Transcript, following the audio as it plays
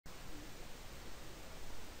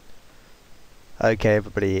Okay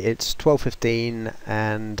everybody, it's 12:15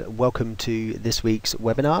 and welcome to this week's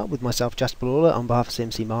webinar with myself, Jasper Lawler, on behalf of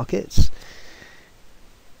CMC Markets.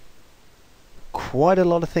 Quite a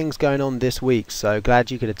lot of things going on this week, so glad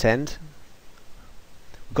you could attend.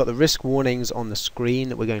 We've got the risk warnings on the screen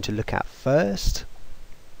that we're going to look at first.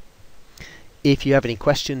 If you have any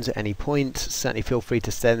questions at any point, certainly feel free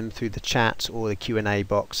to send them through the chat or the Q&A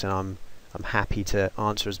box, and I'm happy to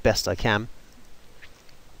answer as best I can.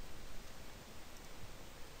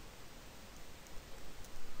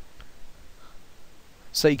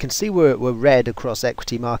 So you can see we're red across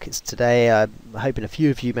equity markets today. I'm hoping a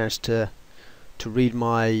few of you managed to read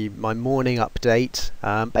my morning update.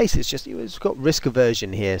 Basically it's got risk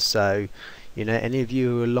aversion here, so any of you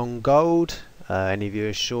who are long gold, any of you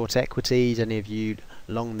are short equities, any of you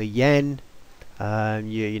long the yen,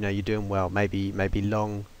 you're doing well. Maybe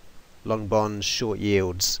long bonds, short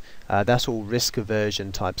yields. That's all risk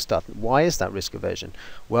aversion type stuff. Why is that risk aversion?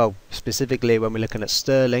 Well, specifically when we're looking at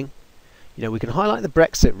sterling, we can highlight the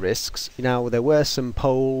Brexit risks. There were some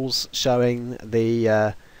polls showing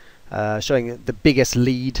the biggest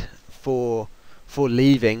lead for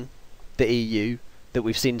leaving the EU that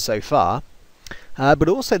we've seen so far. But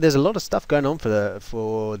also there's a lot of stuff going on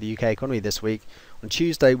for the UK economy this week. On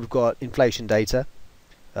Tuesday we've got inflation data.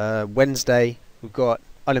 Wednesday we've got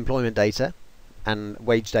unemployment data and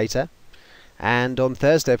wage data. And on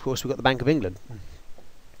Thursday, of course, we've got the Bank of England.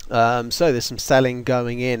 So there's some selling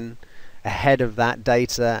going in ahead of that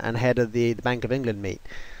data and ahead of the Bank of England meet.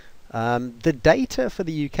 The data for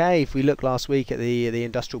the UK, if we look last week at the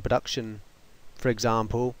industrial production, for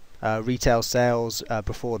example, retail sales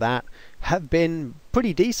before that have been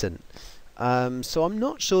pretty decent. So I'm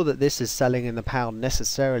not sure that this is selling in the pound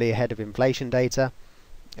necessarily ahead of inflation data.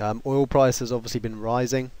 Oil price has obviously been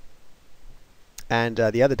rising, and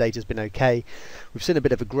the other data has been okay. We've seen a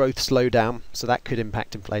bit of a growth slowdown, so that could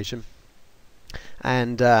impact inflation.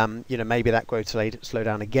 And maybe that growth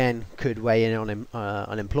slowdown again could weigh in on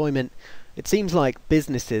unemployment. It seems like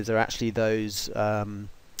businesses are actually those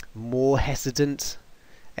more hesitant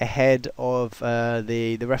ahead of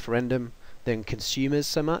the referendum than consumers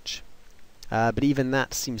so much. But even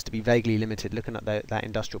that seems to be vaguely limited, looking at that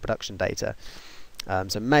industrial production data.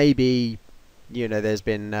 So maybe there's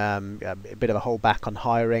been a bit of a holdback on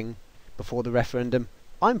hiring before the referendum.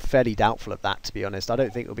 I'm fairly doubtful of that, to be honest. I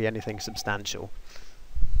don't think it'll be anything substantial.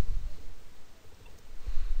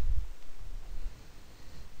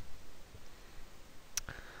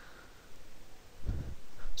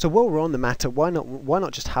 So while we're on the matter, why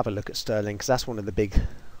not just have a look at sterling, because that's one of the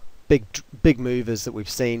big movers that we've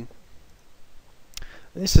seen.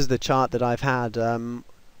 This is the chart that I've had on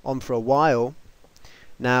for a while.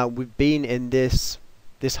 Now we've been in this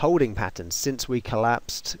holding pattern since we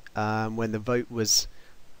collapsed when the vote was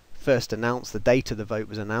first announced, the date of the vote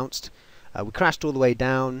was announced. We crashed all the way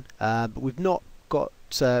down, but we've not got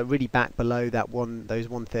really back below those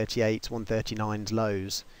 138s, 139s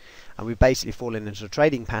lows, and we've basically fallen into a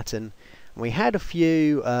trading pattern. And we had a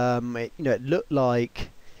few, it looked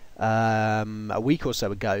like a week or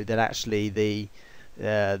so ago that actually the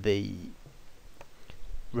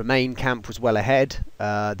Remain camp was well ahead.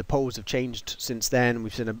 The polls have changed since then.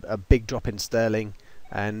 We've seen a big drop in sterling,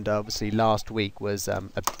 and obviously last week was a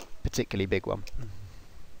particularly big one.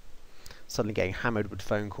 Suddenly getting hammered with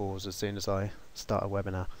phone calls as soon as I start a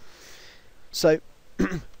webinar. So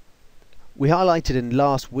we highlighted in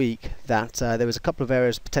last week that there was a couple of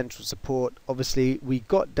areas of potential support. Obviously we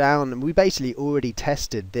got down and we basically already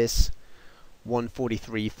tested this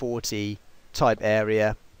 143.40 type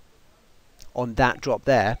area on that drop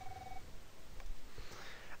there,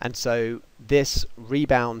 and so this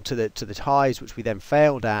rebound to the highs, which we then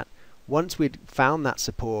failed at. Once we'd found that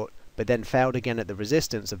support but then failed again at the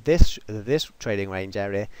resistance of this trading range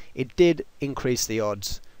area, it did increase the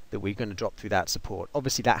odds that we're going to drop through that support.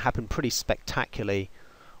 Obviously that happened pretty spectacularly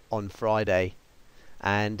on Friday,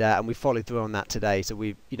 and we followed through on that today. So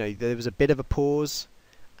there was a bit of a pause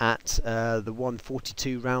at the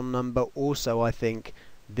 142 round number. Also, I think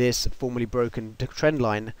this formerly broken trend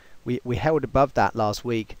line, we held above that last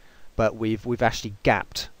week, but we've actually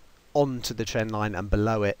gapped onto the trend line and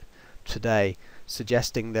below it today,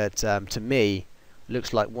 suggesting that to me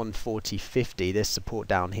looks like 140.50, this support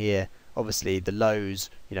down here. Obviously the lows,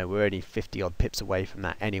 we're only 50 odd pips away from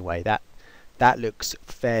that anyway. That looks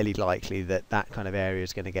fairly likely that kind of area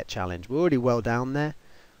is going to get challenged. We're already well down there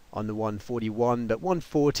on the 141, but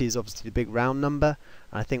 140 is obviously the big round number,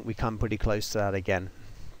 and I think we come pretty close to that again.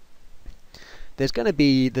 There's going to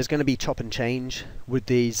be chop and change with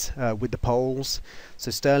these with the polls. So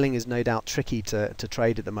sterling is no doubt tricky to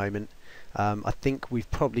trade at the moment. I think we've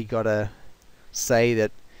probably got to say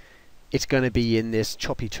that it's going to be in this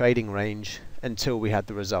choppy trading range until we had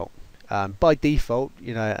the result. By default,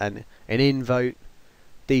 you know, an in vote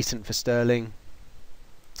decent for sterling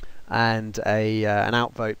and an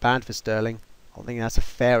out vote bad for sterling. I think that's a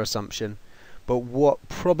fair assumption. But what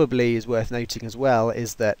probably is worth noting as well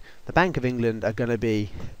is that the Bank of England are going to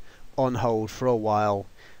be on hold for a while,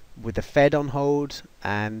 with the Fed on hold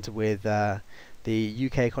and with the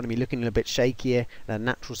UK economy looking a little bit shakier and a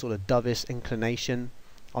natural sort of dovish inclination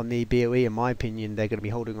on the BOE. In my opinion, they're going to be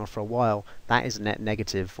holding on for a while. That is a net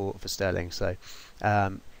negative for sterling. So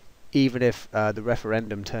even if the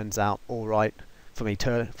referendum turns out all right from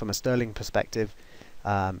a sterling perspective,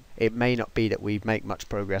 it may not be that we make much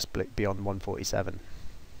progress beyond 147.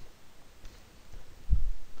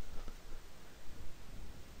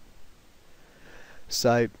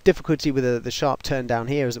 So difficulty with the sharp turn down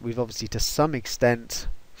here is that we've obviously to some extent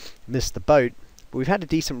missed the boat, but we've had a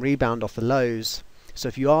decent rebound off the lows. So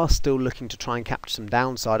if you are still looking to try and capture some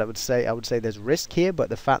downside, I would say there's risk here, but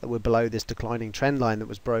the fact that we're below this declining trend line that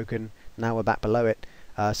was broken, now we're back below it,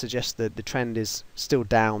 suggests that the trend is still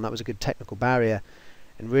down. That was a good technical barrier,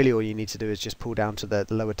 and really all you need to do is just pull down to the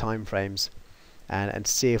lower time frames and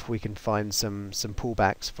see if we can find some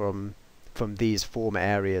pullbacks from these former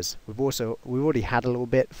areas. We've already had a little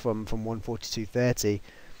bit from 142.30.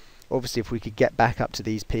 Obviously, if we could get back up to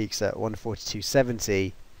these peaks at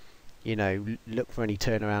 142.70, you know, look for any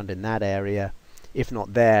turnaround in that area. If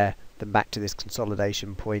not there, then back to this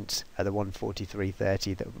consolidation point at the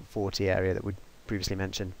 143.30, the 40 area that we previously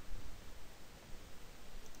mentioned.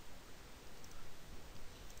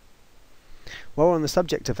 While we're on the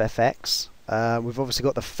subject of FX, we've obviously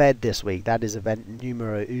got the Fed this week. That is event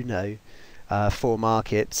numero uno for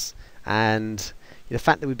markets, and the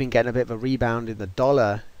fact that we've been getting a bit of a rebound in the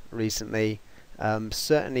dollar recently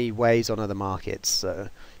certainly weighs on other markets.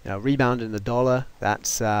 You know, rebound in the dollar,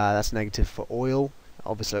 that's negative for oil.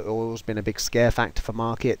 Obviously, oil's been a big scare factor for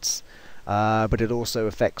markets, but it also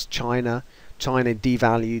affects China. China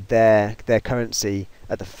devalued their currency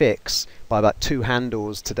at the fix by about 2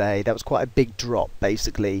 handles today. That was quite a big drop,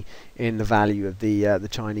 basically, in the value of the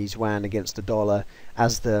Chinese yuan against the dollar,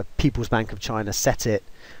 as the People's Bank of China set it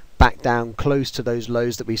back down close to those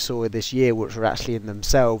lows that we saw this year, which were actually in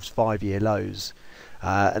themselves 5-year lows.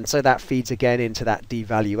 And so that feeds again into that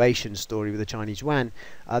devaluation story with the Chinese yuan.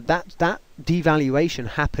 That devaluation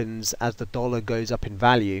happens as the dollar goes up in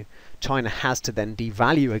value. China has to then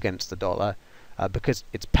devalue against the dollar because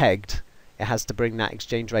it's pegged. It has to bring that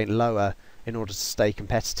exchange rate lower in order to stay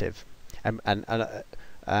competitive. And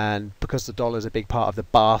because the dollar is a big part of the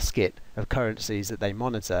basket of currencies that they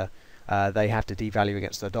monitor, they have to devalue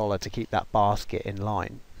against the dollar to keep that basket in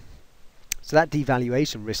line. So that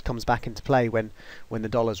devaluation risk comes back into play when the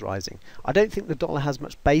dollar's rising. I don't think the dollar has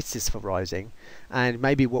much basis for rising, and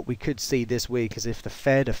maybe what we could see this week is if the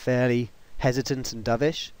Fed are fairly hesitant and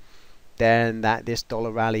dovish, then this dollar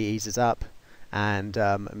rally eases up, and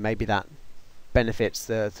maybe that benefits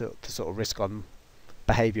the sort of risk on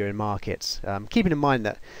behavior in markets. Keeping in mind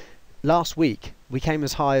that last week we came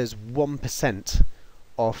as high as 1%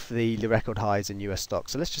 off the record highs in US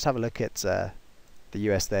stocks. So let's just have a look at the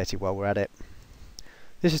US 30 while we're at it.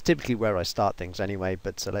 This is typically where I start things anyway,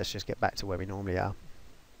 but let's just get back to where we normally are.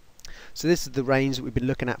 So this is the range that we've been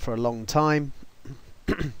looking at for a long time.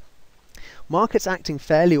 Markets acting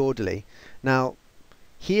fairly orderly. Now,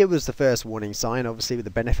 here was the first warning sign, obviously with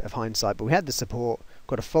the benefit of hindsight, but we had the support,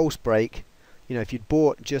 got a false break. You know, if you'd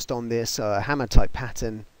bought just on this hammer type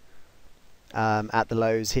pattern at the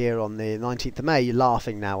lows here on the 19th of May, you're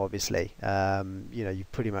laughing now, obviously. You know,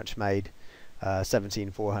 you've pretty much made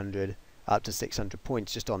 17,400 up to 600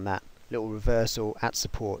 points just on that little reversal at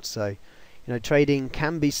support. So, you know, trading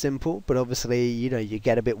can be simple, but obviously, you know, you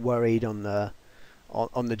get a bit worried on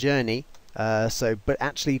the journey. But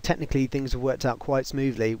actually, technically, things have worked out quite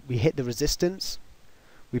smoothly. We hit the resistance,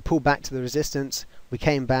 we pulled back to the resistance, we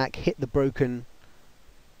came back, hit the broken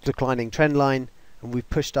declining trend line, and we've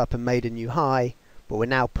pushed up and made a new high. But we're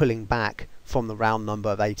now pulling back from the round number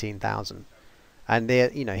of 18,000. And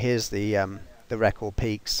there, you know, here's the record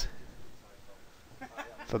peaks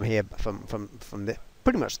from here, from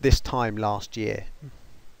pretty much this time last year.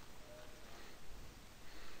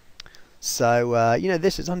 So you know,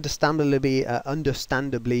 this is understandably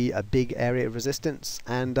a big area of resistance,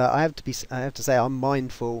 and I have to say I'm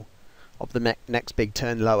mindful of the next big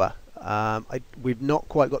turn lower. We've not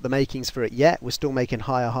quite got the makings for it yet. We're still making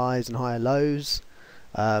higher highs and higher lows.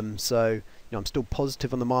 So you know, I'm still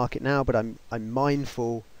positive on the market now, but I'm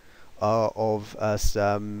mindful of us,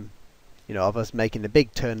 you know, of us making the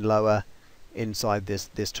big turn lower inside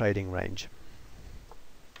this trading range.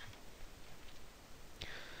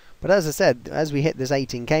 But as I said, as we hit this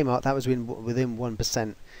 18k mark, that was within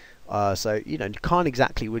 1%. So you can't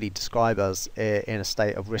exactly really describe us in a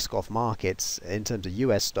state of risk-off markets in terms of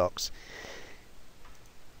US stocks.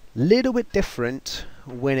 Little bit different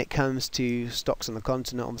when it comes to stocks on the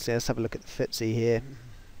continent. Obviously, let's have a look at the FTSE here.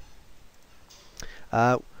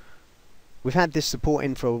 We've had this support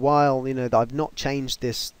in for a while. I've not changed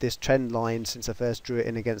this trend line since I first drew it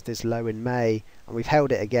in against this low in May, and we've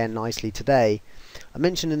held it again nicely today. I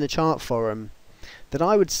mentioned in the chart forum that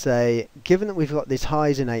I would say, given that we've got these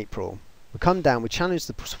highs in April, we come down, we challenge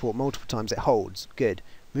the support multiple times, it holds, good.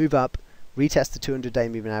 Move up, retest the 200-day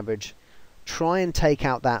moving average, try and take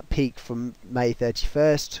out that peak from May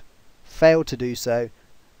 31st, failed to do so,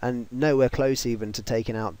 and nowhere close even to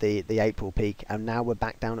taking out the April peak, and now we're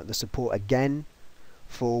back down at the support again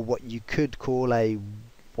for what you could call a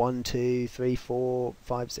 1, 2, 3, 4,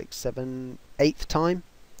 5, 6, 7, 8th time.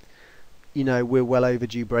 We're well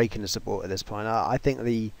overdue breaking the support at this point. I think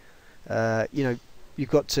you've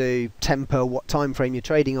got to temper what time frame you're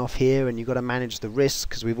trading off here, and you've got to manage the risk,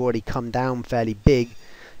 because we've already come down fairly big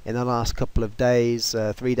in the last couple of days,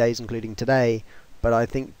 3 days including today. But I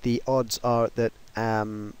think the odds are that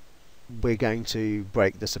we're going to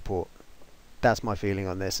break the support. That's my feeling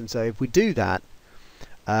on this. And so if we do that,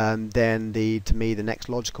 then to me the next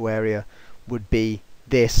logical area would be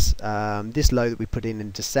this low that we put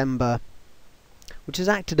in December, which has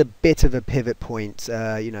acted a bit of a pivot point,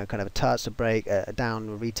 kind of a touch, a break, a down,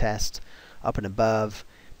 a retest, up and above,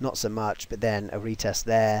 not so much, but then a retest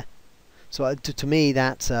there. So to me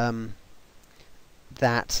that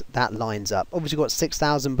lines up. Obviously we've got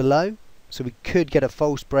 6,000 below, so we could get a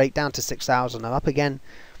false break down to 6,000 and up again,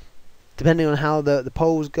 depending on how the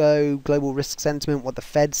polls go, global risk sentiment, what the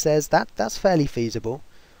Fed says. That's fairly feasible,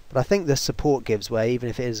 but I think the support gives way even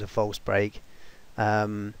if it is a false break.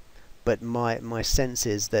 But my sense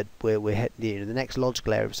is that we're hitting, the next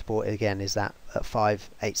logical area of support again is that at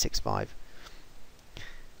 5,865.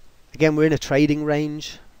 Again, we're in a trading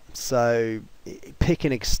range, so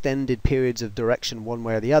picking extended periods of direction one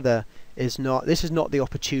way or the other is not. This is not the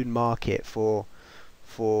opportune market for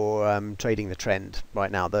trading the trend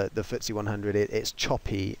right now. The FTSE 100, it's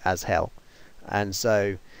choppy as hell, and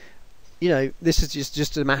so this is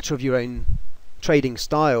just a matter of your own trading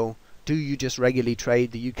style. Do you just regularly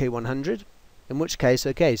trade the UK 100? In which case,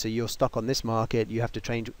 okay, so you're stuck on this market. You have to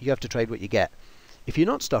trade what you get. If you're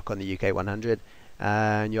not stuck on the UK 100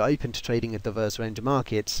 and you're open to trading a diverse range of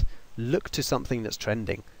markets, look to something that's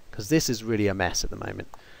trending, because this is really a mess at the moment.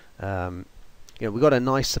 We've got a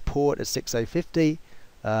nice support at 6,050,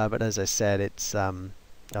 but as I said, it's I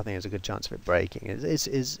think there's a good chance of it breaking.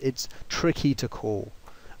 It's tricky to call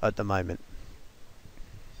at the moment.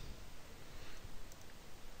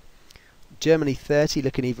 Germany 30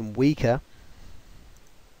 looking even weaker.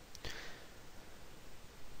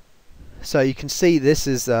 So you can see this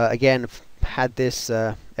is again had this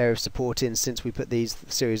area of support in since we put these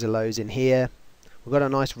series of lows in here. We've got a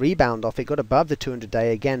nice rebound off it, got above the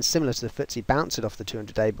 200-day again, similar to the FTSE, bounced it off the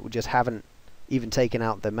 200-day, but we just haven't even taken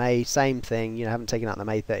out the May, same thing, haven't taken out the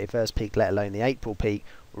May 31st peak, let alone the April peak.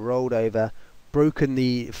 Rolled over, broken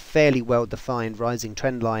the fairly well defined rising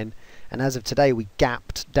trend line, and as of today we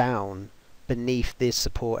gapped down beneath this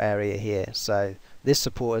support area here. So this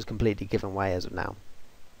support has completely given way as of now.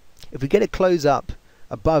 If we get a close up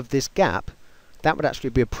above this gap, that would actually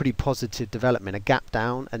be a pretty positive development. A gap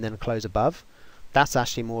down and then a close above, that's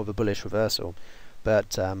actually more of a bullish reversal,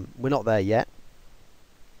 but we're not there yet.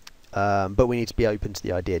 But we need to be open to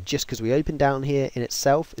the idea. Just because we open down here in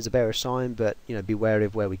itself is a bearish sign, but be wary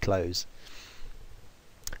of where we close.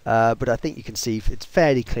 But I think you can see it's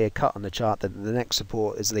fairly clear cut on the chart that the next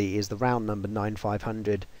support is the round number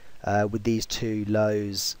 9,500, with these two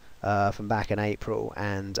lows from back in April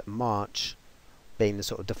and March being the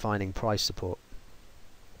sort of defining price support.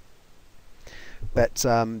 But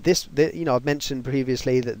I've mentioned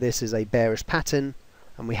previously that this is a bearish pattern,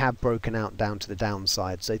 and we have broken out down to the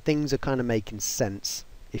downside. So things are kind of making sense,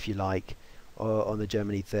 if you like, on the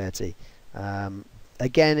Germany 30.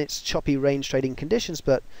 Again, it's choppy range trading conditions,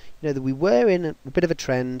 but that we were in a bit of a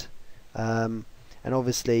trend, and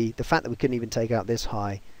obviously the fact that we couldn't even take out this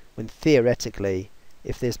high, when theoretically,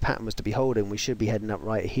 if this pattern was to be holding, we should be heading up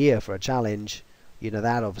right here for a challenge.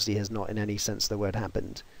 That obviously has not in any sense of the word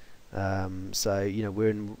happened. So we're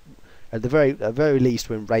in, at the very least,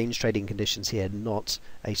 we're in range trading conditions here, not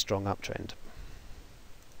a strong uptrend.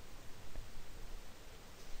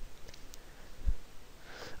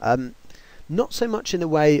 Not so much in the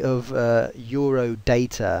way of euro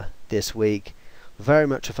data this week. Very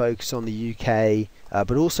much a focus on the UK,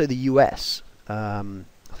 but also the US. I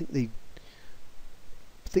think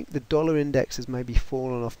think the dollar index has maybe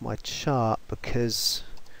fallen off my chart because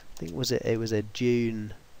I think it was a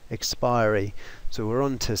June expiry, so we're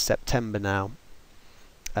on to September now.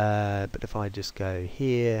 But if I just go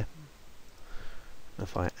here,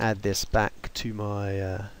 if I add this back to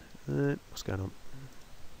my what's going on?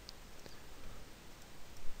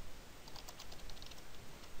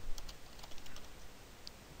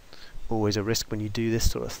 Always a risk when you do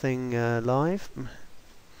this sort of thing live.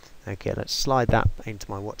 Okay, let's slide that into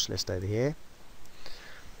my watch list over here.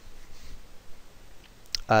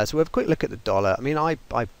 So we have a quick look at the dollar. I mean, I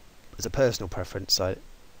as a personal preference, I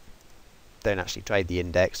don't actually trade the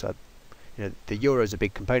index. The euro is a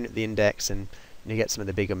big component of the index, and you get some of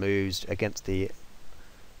the bigger moves against the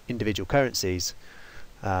individual currencies.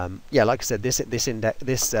 Yeah, like I said, this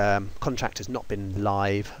contract has not been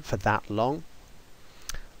live for that long,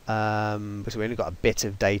 because we only got a bit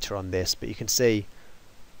of data on this. But you can see,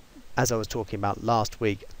 as I was talking about last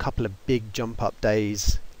week, a couple of big jump up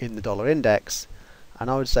days in the dollar index, and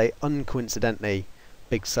I would say uncoincidentally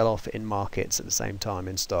big sell-off in markets at the same time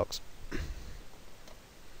in stocks.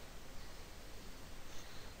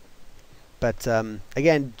 But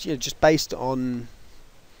again, just based on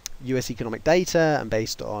US economic data and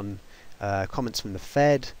based on comments from the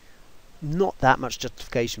Fed, not that much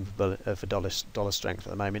justification for dollar strength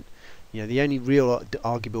at the moment. The only real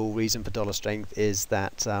arguable reason for dollar strength is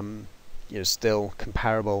that still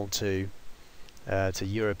comparable to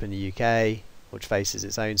Europe and the UK, which faces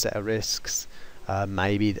its own set of risks.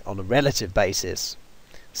 Maybe on a relative basis,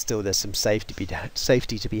 still there's some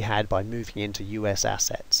safety to be had by moving into US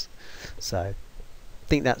assets. So I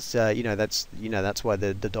think that's that's why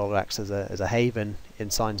the dollar acts as a haven in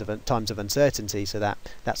times of uncertainty. So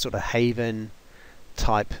that sort of haven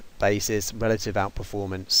type basis, relative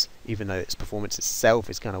outperformance, even though its performance itself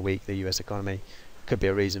is kind of weak, the US economy, could be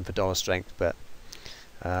a reason for dollar strength. But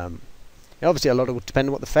obviously a lot will depend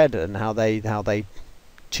on what the Fed and how they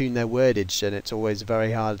tune their wordage, and it's always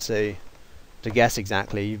very hard to guess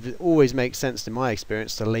exactly. It always makes sense in my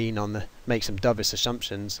experience to lean on make some dovish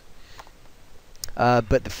assumptions.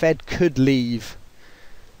 But the Fed could leave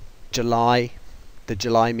the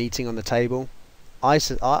July meeting on the table.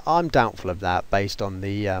 I'm doubtful of that based on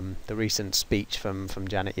the recent speech from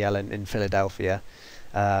Janet Yellen in Philadelphia.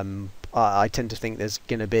 I tend to think there's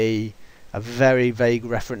going to be a very vague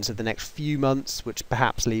reference of the next few months, which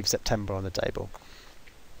perhaps leaves September on the table.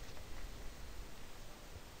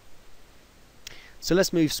 So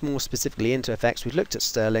let's move more specifically into FX. We've looked at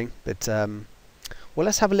sterling, but well,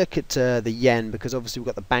 let's have a look at the yen, because obviously we've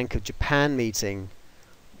got the Bank of Japan meeting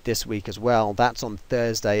this week as well. That's on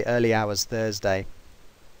Thursday, early hours Thursday.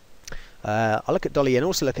 I'll look at dollar yen,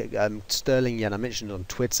 also look at sterling yen. I mentioned on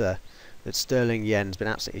Twitter that sterling yen's been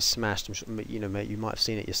absolutely smashed. I'm sure you might have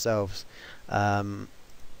seen it yourselves.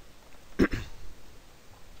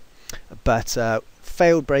 But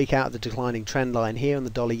failed breakout of the declining trend line here on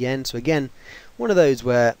the dollar yen. So again, one of those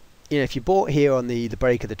where if you bought here on the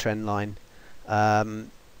break of the trend line,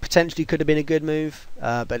 potentially could have been a good move,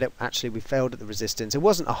 but actually we failed at the resistance. It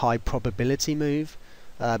wasn't a high probability move,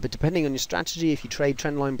 but depending on your strategy, if you trade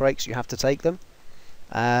trendline breaks, you have to take them.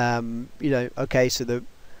 Okay,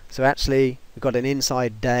 so actually we've got an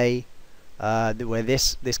inside day where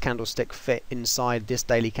this candlestick fit inside this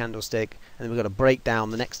daily candlestick, and then we've got a breakdown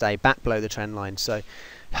the next day back below the trend line. So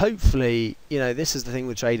hopefully, this is the thing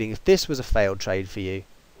with trading. If this was a failed trade for you,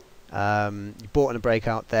 you bought in a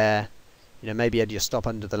breakout there, maybe you had your stop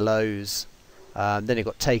under the lows, then it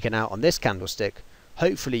got taken out on this candlestick.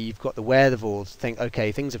 Hopefully you've got the wherewithal to think,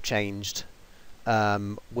 okay, things have changed.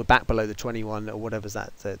 We're back below the 21 or whatever's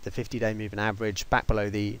that, the 50-day moving average, back below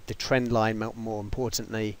the trend line. More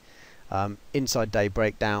importantly, inside day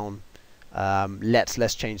breakdown.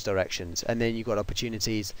 Let's change directions, and then you've got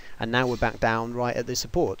opportunities. And now we're back down right at the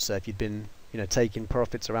support. So if you'd been taking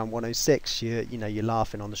profits around 106, you're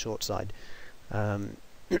laughing on the short side.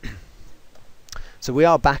 So we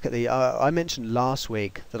are back at the. I mentioned last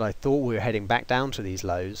week that I thought we were heading back down to these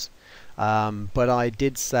lows, but I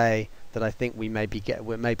did say that I think we maybe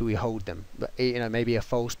we hold them, but maybe a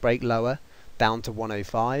false break lower down to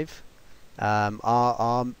 105.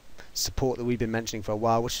 Our support that we've been mentioning for a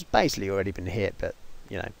while, which has basically already been hit, but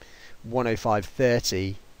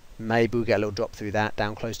 105.30, maybe we'll get a little drop through that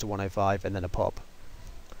down close to 105 and then a pop.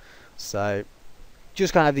 So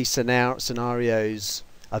just kind of have these scenarios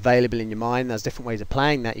available in your mind. There's different ways of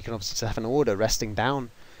playing that. You can obviously have an order resting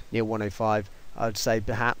down near 105. I would say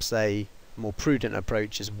perhaps a more prudent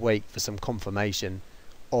approach is wait for some confirmation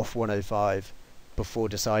off 105 before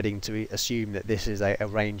deciding to assume that this is a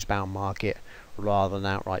range bound market rather than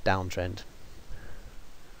outright downtrend.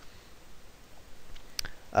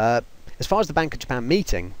 As far as the Bank of Japan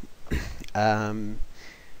meeting,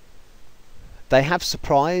 they have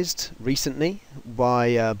surprised recently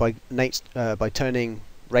by turning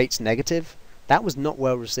rates negative. That was not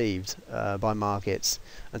well received by markets,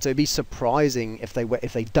 and so it'd be surprising if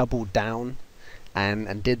they doubled down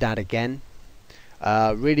and did that again.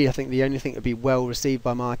 Really, I think the only thing that would be well received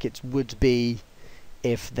by markets would be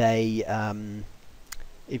if they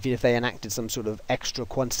enacted some sort of extra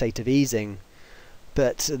quantitative easing.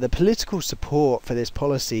 But the political support for this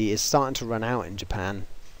policy is starting to run out in Japan.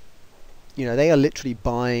 You know, they are literally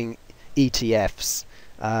buying ETFs.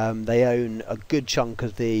 They own a good chunk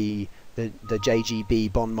of the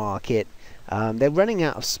JGB bond market. They're running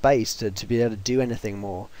out of space to be able to do anything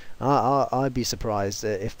more. I'd be surprised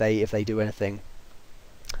if they do anything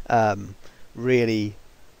really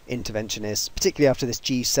interventionist, particularly after this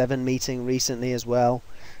G7 meeting recently as well,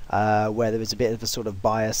 where there was a bit of a sort of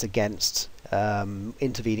bias against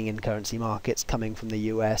intervening in currency markets coming from the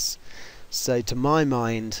US. So to my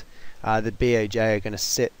mind, the BOJ are going to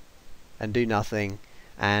sit and do nothing,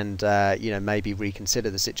 and maybe reconsider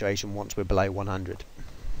the situation once we're below 100,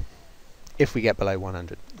 if we get below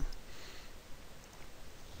 100.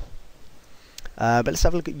 But let's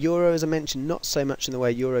have a look at euro. As I mentioned, not so much in the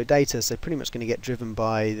way of euro data, so pretty much going to get driven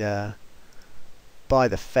by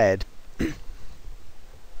the Fed.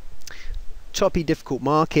 Choppy, difficult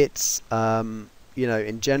markets. In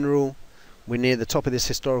general, we're near the top of this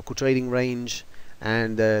historical trading range,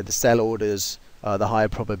 and the sell orders are the higher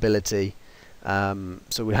probability.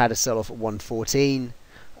 So we had a sell-off at 114.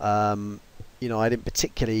 I didn't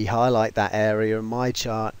particularly highlight that area in my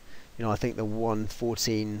chart. I think the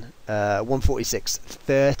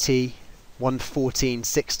 146.30,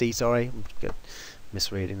 114.60. Sorry, I'm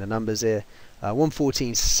misreading the numbers here.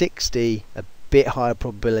 114.60, a bit higher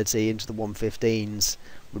probability into the 115s,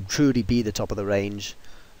 would truly be the top of the range.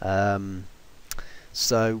 So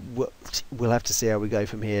we'll have to see how we go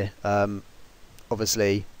from here.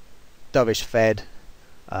 Obviously, dovish Fed,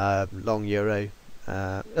 long euro.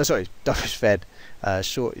 Dovish Fed,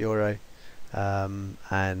 short euro, and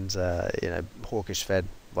hawkish Fed,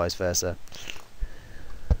 vice versa.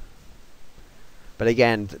 But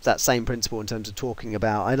again, that same principle in terms of talking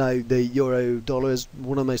about, I know the euro dollar is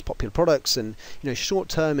one of the most popular products, and short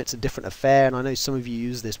term it's a different affair, and I know some of you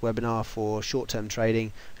use this webinar for short term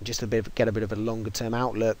trading and just get a bit of a longer term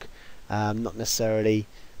outlook, not necessarily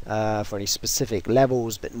for any specific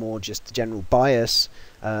levels, but more just the general bias.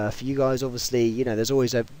 For you guys, obviously, there's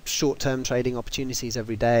always a short-term trading opportunities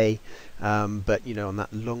every day, but on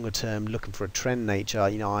that longer term, looking for a trend nature,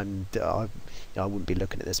 I wouldn't be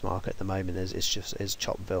looking at this market at the moment. It's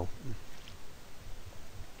Chopville.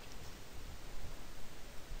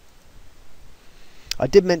 I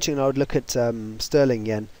did mention I would look at sterling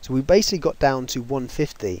yen, so we basically got down to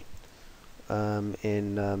 150.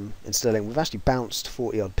 In sterling. We've actually bounced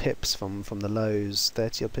 40 odd pips from the lows,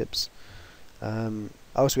 30 odd pips. So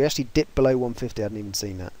we actually dipped below 150. I hadn't even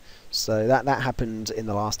seen that. So that happened in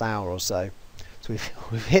the last hour or so. So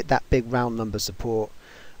we've hit that big round number support.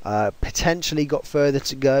 Potentially got further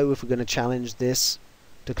to go if we're going to challenge this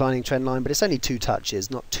declining trend line, but it's only 2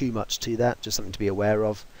 touches, not too much to that. Just something to be aware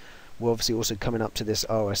of. We're obviously also coming up to this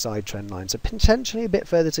RSI trend line, so potentially a bit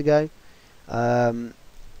further to go.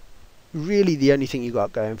 Really the only thing you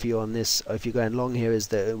got going for you on this, if you're going long here, is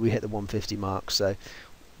that we hit the 150 mark. So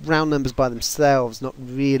round numbers by themselves, not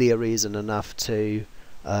really a reason enough to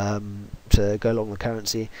go long the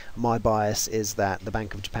currency. My bias is that the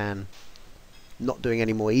Bank of Japan not doing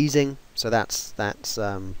any more easing, so that's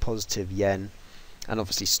positive yen, and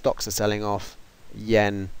obviously stocks are selling off.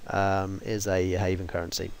 Yen is a haven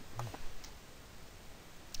currency,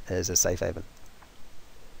 is a safe haven.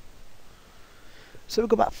 So we've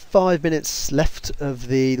got about 5 minutes left of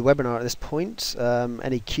the webinar at this point.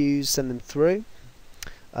 Any cues, send them through.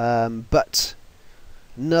 But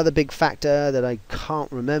another big factor that I can't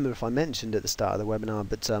remember if I mentioned at the start of the webinar,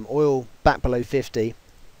 but oil back below 50.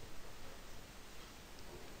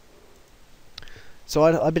 So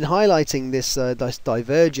I've been highlighting this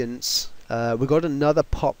divergence. We got another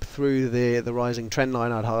pop through the rising trend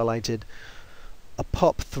line I'd highlighted. A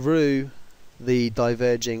pop through the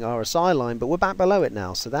diverging RSI line, but we're back below it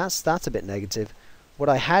now, so that's a bit negative. What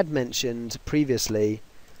I had mentioned previously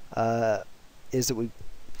is that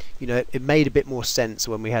it made a bit more sense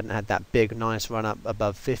when we hadn't had that big nice run up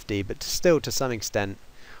above 50, but still to some extent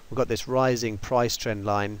we've got this rising price trend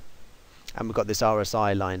line and we've got this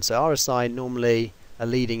RSI line. So RSI normally a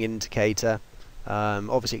leading indicator,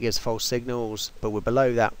 obviously it gives false signals, but we're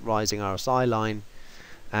below that rising RSI line,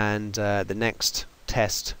 and the next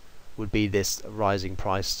test would be this rising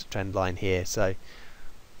price trend line here. So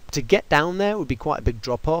To get down there would be quite a big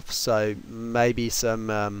drop off, so maybe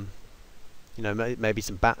some maybe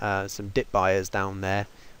some dip buyers down there,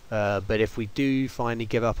 but if we do finally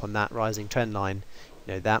give up on that rising trend line,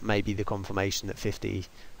 that may be the confirmation that 50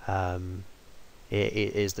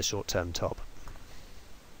 is the short-term top.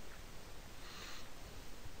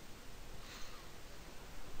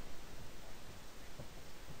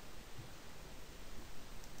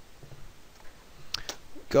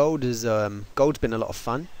 Gold's been a lot of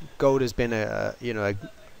fun. Gold has been a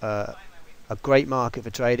great market for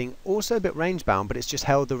trading. Also a bit range bound, but it's just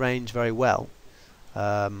held the range very well.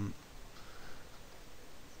 So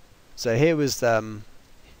here was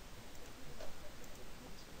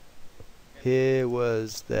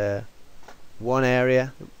the one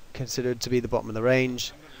area considered to be the bottom of the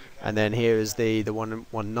range, and then here is the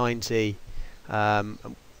 190.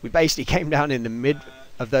 We basically came down in the mid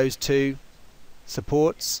of those two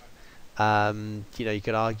supports. You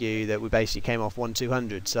could argue that we basically came off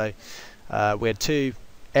 1200. So we had two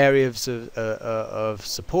areas of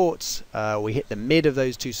supports. We hit the mid of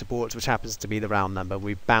those two supports, which happens to be the round number.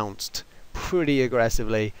 We bounced pretty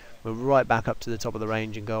aggressively. We're right back up to the top of the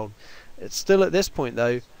range in gold. It's still at this point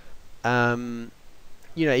though, even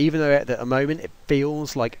though at the moment it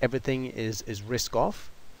feels like everything is risk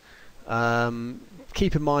off,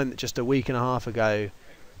 keep in mind that just a week and a half ago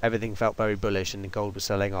everything felt very bullish and the gold was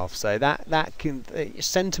selling off. So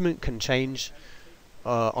sentiment can change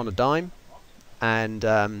on a dime, and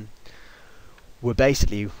we're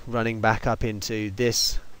basically running back up into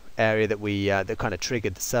this area that kind of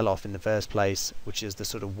triggered the sell-off in the first place, which is the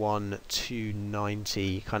sort of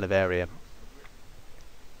 1290 kind of area.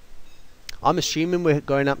 I'm assuming we're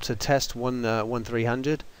going up to test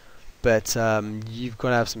 1300, but you've got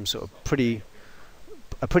to have some sort of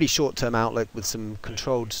a pretty short-term outlook with some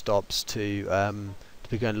controlled stops to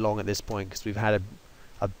be going long at this point, because we've had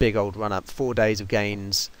a big old run up, 4 days of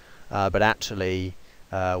gains, but actually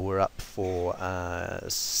we're up for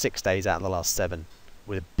 6 days out of the last 7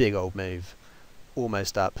 with a big old move,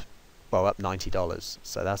 almost up $90.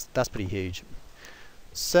 So that's pretty huge.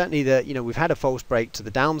 Certainly we've had a false break to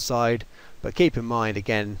the downside, but keep in mind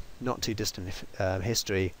again, not too distant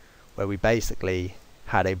history, where we basically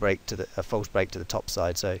had a false break to the top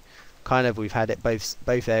side. So kind of we've had it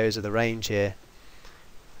both areas of the range here.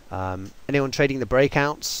 Anyone trading the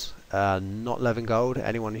breakouts, not loving gold.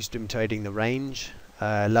 Anyone who's been trading the range,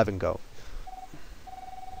 loving gold.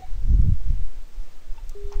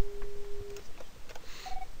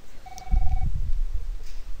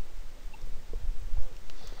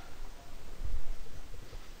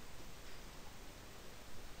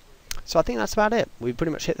 So I think that's about it. We've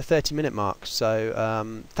pretty much hit the 30-minute mark.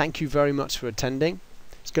 So thank you very much for attending.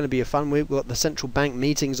 It's going to be a fun week. We've got the central bank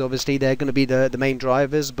meetings, obviously. They're going to be the main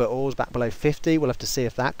drivers, but oil's back below 50. We'll have to see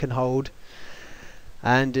if that can hold.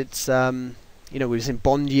 And it's, we've seen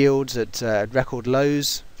bond yields at record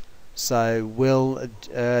lows. So will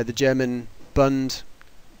the German Bund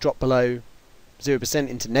drop below 0%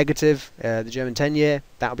 into negative? The German 10-year,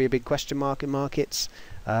 that'll be a big question mark in markets.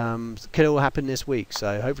 Could all happen this week,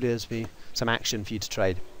 so hopefully there's be some action for you to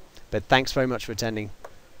trade. But thanks very much for attending,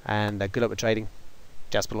 and good luck with trading.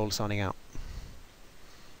 Jasper Lawler signing out.